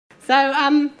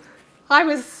I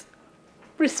was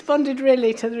responded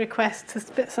really to the request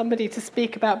to somebody to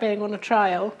speak about being on a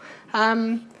trial.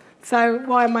 So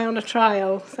why am I on a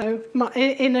trial? So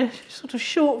in a sort of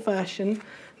short version,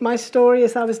 my story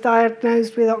is I was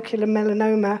diagnosed with ocular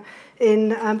melanoma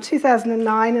in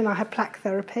 2009, and I had plaque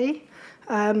therapy.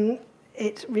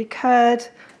 It recurred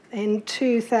in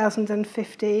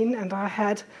 2015, and I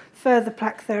had further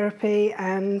plaque therapy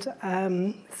and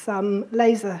some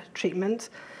laser treatment,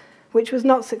 which was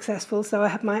not successful, so I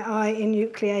had my eye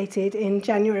enucleated in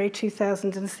January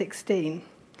 2016.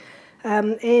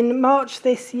 In March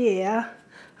this year,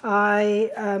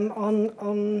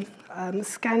 on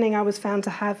scanning, I was found to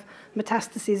have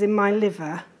metastases in my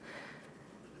liver.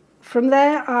 From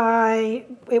there,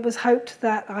 it was hoped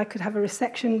that I could have a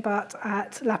resection, but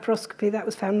at laparoscopy that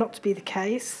was found not to be the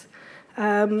case.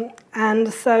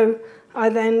 And so I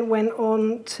then went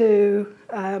on to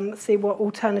see what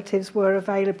alternatives were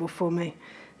available for me.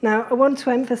 Now, I want to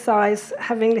emphasise,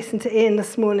 having listened to Ian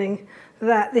this morning,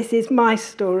 that this is my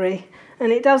story,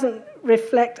 and it doesn't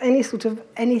reflect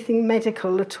anything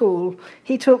medical at all.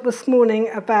 He talked this morning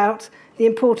about the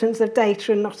importance of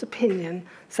data and not opinion.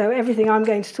 So everything I'm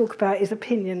going to talk about is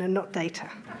opinion and not data.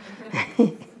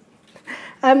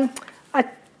 I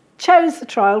chose the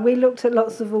trial. We looked at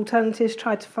lots of alternatives,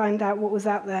 tried to find out what was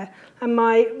out there. And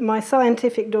my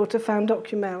scientific daughter found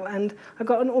Documel, and I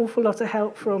got an awful lot of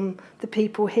help from the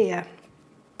people here.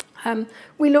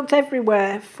 We looked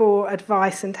everywhere for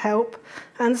advice and help,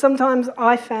 and sometimes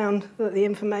I found that the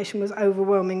information was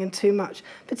overwhelming and too much,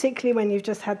 particularly when you've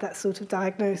just had that sort of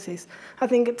diagnosis. I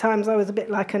think at times I was a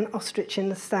bit like an ostrich in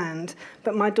the stand,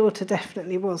 but my daughter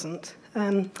definitely wasn't.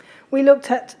 We looked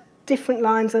at different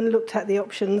lines and looked at the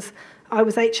options. I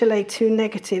was HLA-2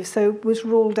 negative, so was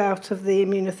ruled out of the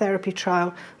immunotherapy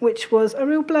trial, which was a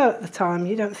real blow at the time.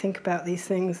 You don't think about these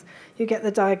things. You get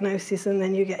the diagnosis and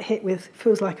then you get hit with,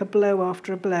 feels like a blow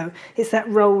after a blow. It's that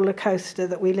roller coaster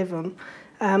that we live on.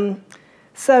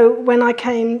 So when I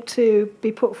came to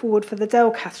be put forward for the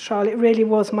Delcath trial, it really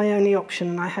was my only option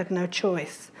and I had no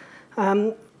choice.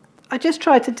 I just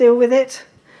tried to deal with it.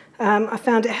 I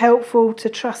found it helpful to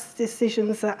trust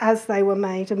decisions as they were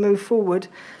made and move forward.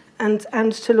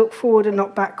 And to look forward and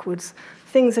not backwards.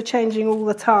 Things are changing all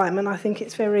the time, and I think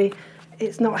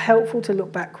it's not helpful to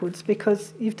look backwards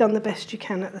because you've done the best you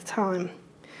can at the time.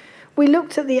 We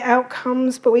looked at the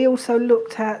outcomes, but we also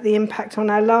looked at the impact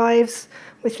on our lives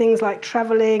with things like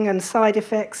travelling and side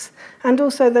effects, and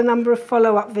also the number of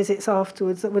follow-up visits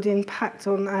afterwards that would impact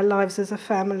on our lives as a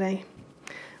family.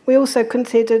 We also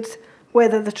considered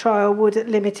whether the trial would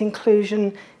limit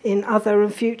inclusion in other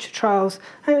and future trials.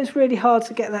 And it was really hard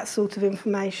to get that sort of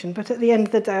information, but at the end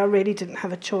of the day, I really didn't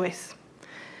have a choice.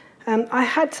 I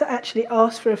had to actually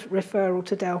ask for a referral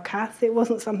to Delcath. It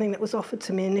wasn't something that was offered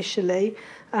to me initially,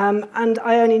 and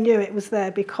I only knew it was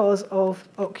there because of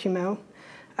Documel.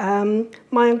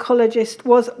 My oncologist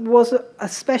was a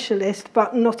specialist,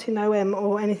 but not in OM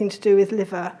or anything to do with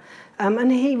liver.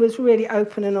 And he was really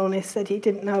open and honest, said he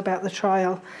didn't know about the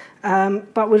trial,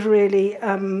 but was really,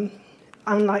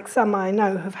 unlike some I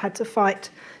know, have had to fight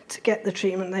to get the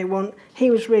treatment they want.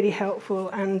 He was really helpful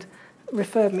and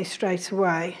referred me straight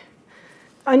away.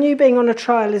 I knew being on a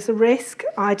trial is a risk.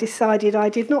 I decided I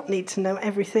did not need to know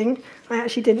everything. I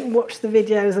actually didn't watch the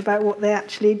videos about what they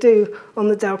actually do on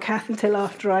the Delcath until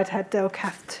after I'd had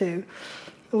Delcath 2.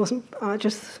 I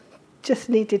just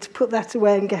needed to put that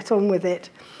away and get on with it.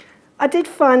 I did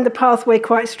find the pathway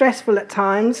quite stressful at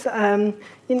times.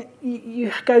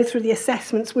 You go through the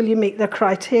assessments, will you meet the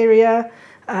criteria?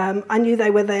 I knew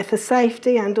they were there for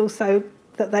safety and also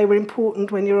that they were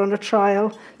important when you're on a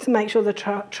trial to make sure the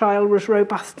trial was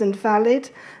robust and valid.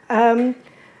 But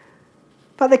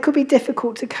they could be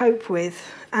difficult to cope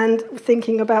with. And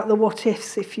thinking about the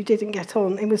what-ifs if you didn't get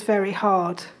on, it was very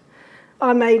hard.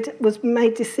 I made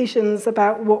decisions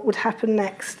about what would happen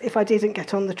next if I didn't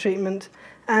get on the treatment.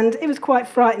 And it was quite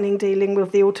frightening dealing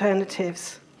with the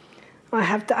alternatives. I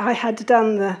had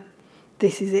done the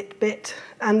this is it bit,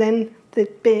 and then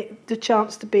the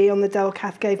chance to be on the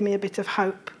Delcath gave me a bit of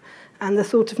hope, and the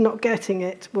thought of not getting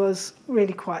it was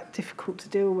really quite difficult to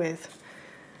deal with.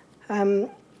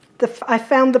 I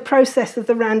found the process of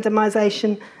the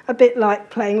randomisation a bit like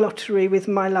playing lottery with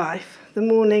my life. The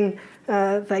morning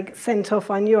they sent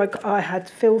off, I knew I had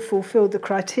fulfilled the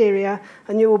criteria.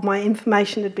 I knew all my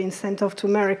information had been sent off to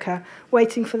America,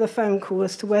 waiting for the phone call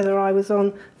as to whether I was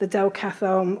on the Delcath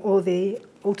arm or the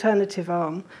alternative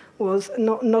arm was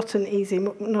not an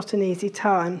easy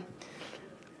time.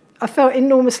 I felt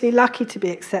enormously lucky to be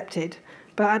accepted,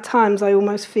 but at times I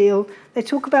almost feel, they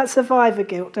talk about survivor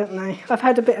guilt, don't they? I've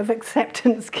had a bit of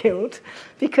acceptance guilt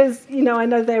because, you know, I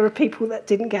know there are people that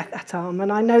didn't get that arm,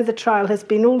 and I know the trial has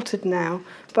been altered now,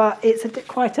 but it's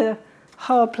quite a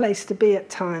hard place to be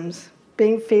at times,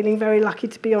 feeling very lucky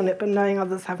to be on it, but knowing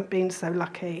others haven't been so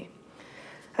lucky.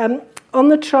 On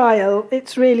the trial,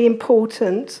 it's really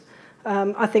important,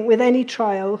 I think with any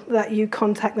trial, that you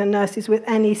contact the nurses with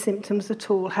any symptoms at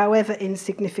all, however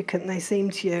insignificant they seem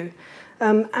to you.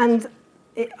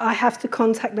 I have to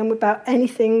contact them about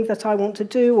anything that I want to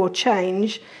do or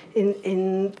change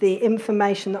in the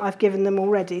information that I've given them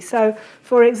already. So,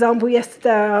 for example, yesterday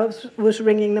I was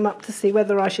ringing them up to see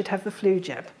whether I should have the flu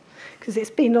jab, because it's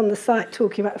been on the site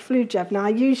talking about the flu jab. Now, I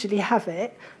usually have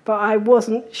it, but I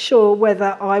wasn't sure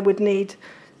whether I would need,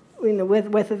 you know,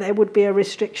 whether there would be a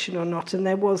restriction or not, and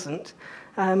there wasn't.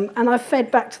 And I've fed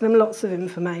back to them lots of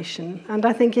information. And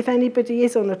I think if anybody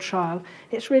is on a trial,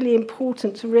 it's really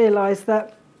important to realise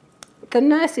that the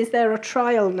nurses there are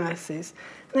trial nurses.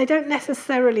 And they don't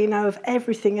necessarily know of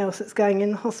everything else that's going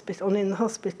in the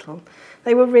hospital.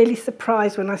 They were really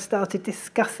surprised when I started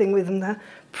discussing with them the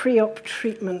pre-op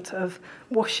treatment of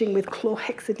washing with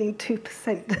chlorhexidine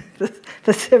 2%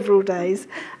 for several days.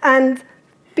 And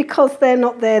because they're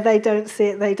not there, they don't see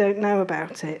it, they don't know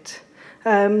about it.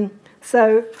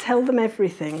 So tell them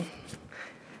everything.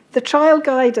 The trial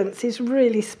guidance is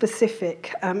really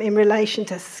specific in relation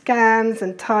to scans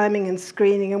and timing and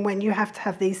screening and when you have to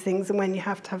have these things and when you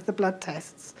have to have the blood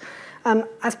tests.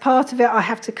 As part of it, I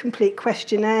have to complete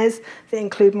questionnaires that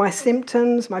include my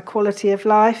symptoms, my quality of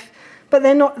life, but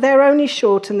they're only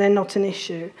short and they're not an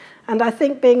issue. And I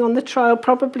think being on the trial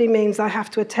probably means I have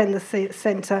to attend the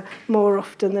centre more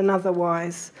often than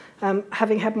otherwise.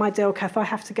 Having had my DELCATH, I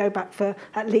have to go back for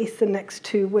at least the next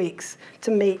 2 weeks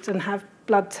to meet and have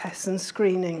blood tests and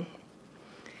screening.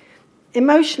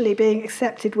 Emotionally, being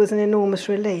accepted was an enormous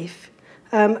relief,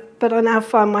 but I now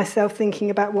find myself thinking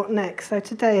about what next. So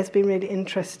today has been really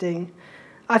interesting.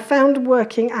 I found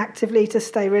working actively to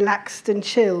stay relaxed and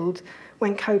chilled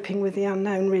when coping with the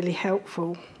unknown really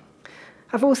helpful.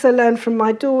 I've also learned from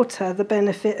my daughter the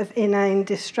benefit of inane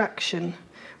distraction.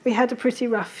 We had a pretty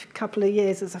rough couple of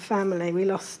years as a family. We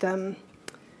lost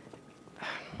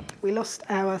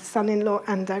our son-in-law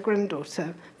and our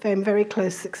granddaughter in very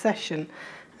close succession.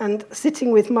 And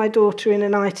sitting with my daughter in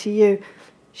an ITU,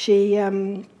 she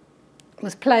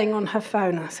was playing on her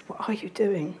phone. I said, "What are you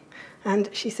doing?" And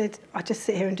she said, "I just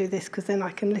sit here and do this because then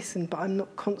I can listen, but I'm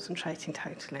not concentrating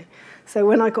totally." So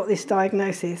when I got this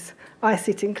diagnosis, I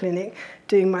sit in clinic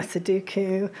doing my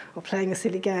Sudoku or playing a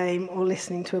silly game or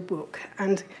listening to a book.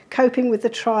 And coping with the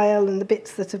trial and the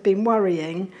bits that have been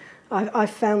worrying, I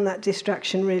found that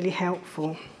distraction really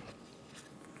helpful.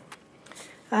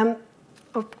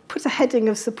 I'll put a heading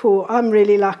of support. I'm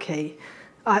really lucky.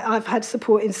 I've had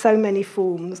support in so many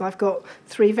forms. I've got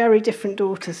 3 very different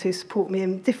daughters who support me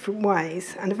in different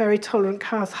ways, and a very tolerant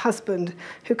husband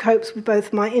who copes with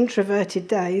both my introverted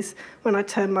days, when I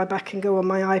turn my back and go on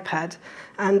my iPad,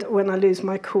 and when I lose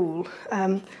my cool,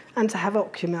 and to have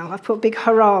Ocumel. I've put a big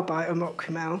hurrah by on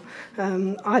Ocumel.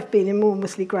 I've been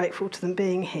enormously grateful to them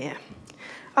being here.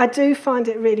 I do find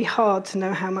it really hard to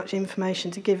know how much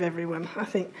information to give everyone. I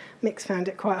think Mick's found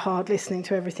it quite hard listening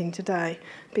to everything today,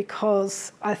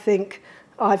 because I think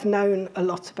I've known a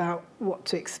lot about what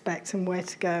to expect and where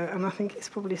to go, and I think it's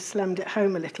probably slammed it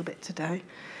home a little bit today.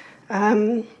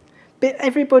 But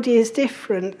everybody is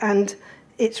different, and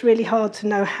it's really hard to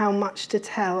know how much to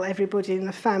tell everybody in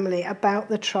the family about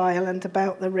the trial and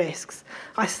about the risks.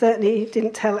 I certainly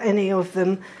didn't tell any of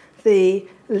them the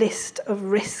list of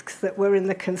risks that were in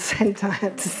the consent I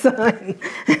had to sign.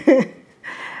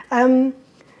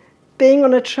 Being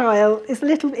on a trial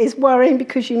is worrying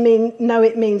because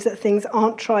it means that things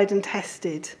aren't tried and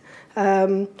tested.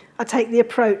 I take the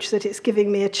approach that it's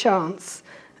giving me a chance.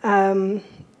 And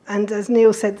as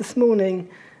Neil said this morning,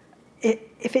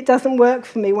 if it doesn't work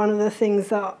for me, one of the things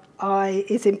that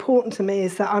is important to me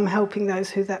is that I'm helping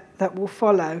those that will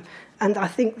follow. And I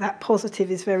think that positive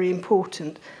is very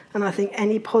important. And I think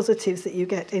any positives that you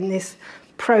get in this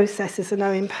process as an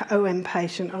OM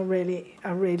patient are really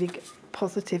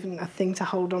positive and a thing to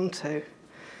hold on to.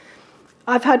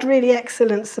 I've had really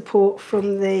excellent support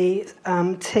from the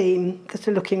team that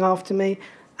are looking after me,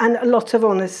 and a lot of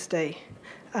honesty.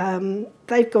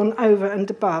 They've gone over and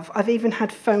above. I've even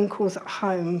had phone calls at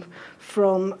home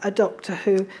from a doctor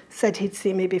who said he'd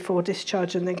see me before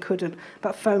discharge and then couldn't,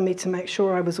 but phoned me to make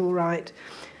sure I was all right.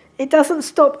 It doesn't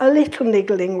stop a little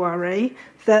niggling worry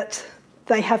that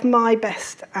they have my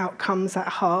best outcomes at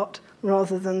heart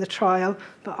rather than the trial,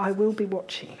 but I will be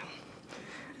watching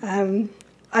them.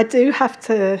 I do have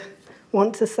to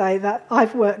want to say that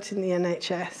I've worked in the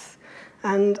NHS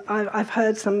and I've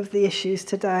heard some of the issues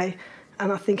today,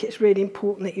 and I think it's really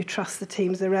important that you trust the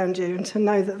teams around you and to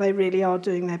know that they really are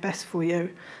doing their best for you.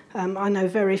 I know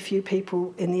very few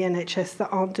people in the NHS that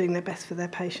aren't doing their best for their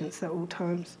patients at all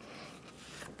times.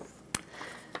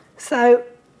 So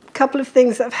a couple of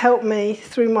things that have helped me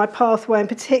through my pathway, and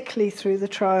particularly through the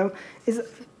trial, is a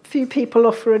few people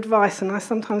offer advice, and I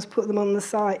sometimes put them on the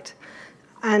site.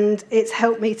 And it's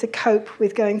helped me to cope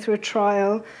with going through a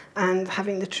trial and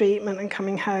having the treatment and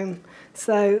coming home.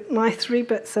 So my 3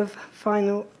 bits of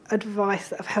final advice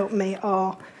that have helped me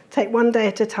are: take one day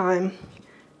at a time,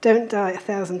 don't die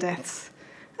 1,000 deaths,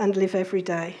 and live every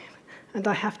day. And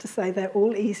I have to say they're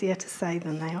all easier to say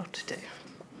than they are to do.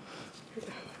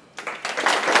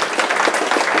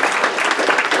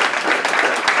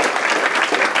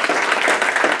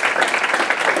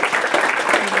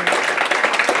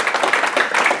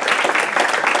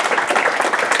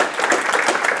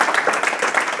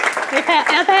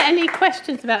 Are there any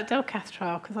questions about Delcath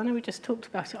trial? Because I know we just talked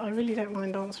about it. I really don't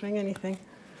mind answering anything.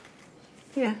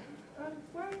 Yeah.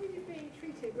 Where were you being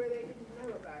treated where they didn't know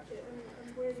about it,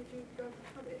 and where did you go to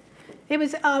have it? It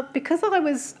was because I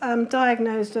was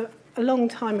diagnosed a long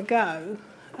time ago.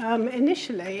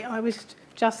 Initially, I was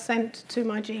just sent to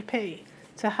my GP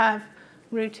to have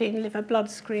routine liver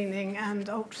blood screening and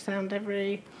ultrasound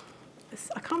every,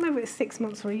 I can't remember if it was 6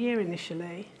 months or a year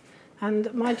initially.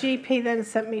 And my GP then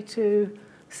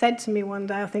said to me one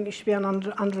day, I think you should be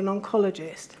under an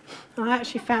oncologist. And I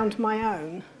actually found my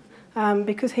own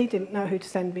because he didn't know who to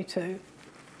send me to.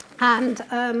 And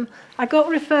I got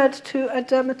referred to a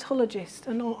dermatologist,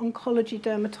 an oncology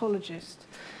dermatologist.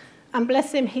 And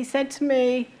bless him, he said to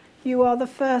me, you are the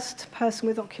first person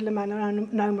with ocular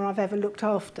melanoma I've ever looked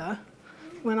after,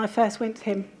 when I first went to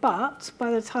him. But by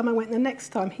the time I went the next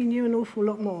time, he knew an awful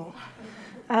lot more.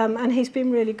 And he's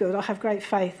been really good. I have great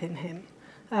faith in him.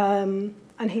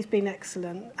 And he's been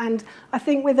excellent. And I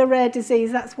think with a rare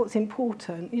disease, that's what's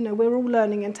important. You know, we're all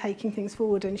learning and taking things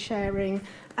forward and sharing.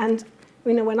 And,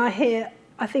 you know, when I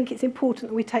think it's important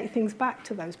that we take things back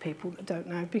to those people that don't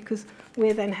know, because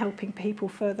we're then helping people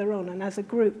further on. And as a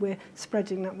group, we're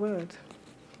spreading that word.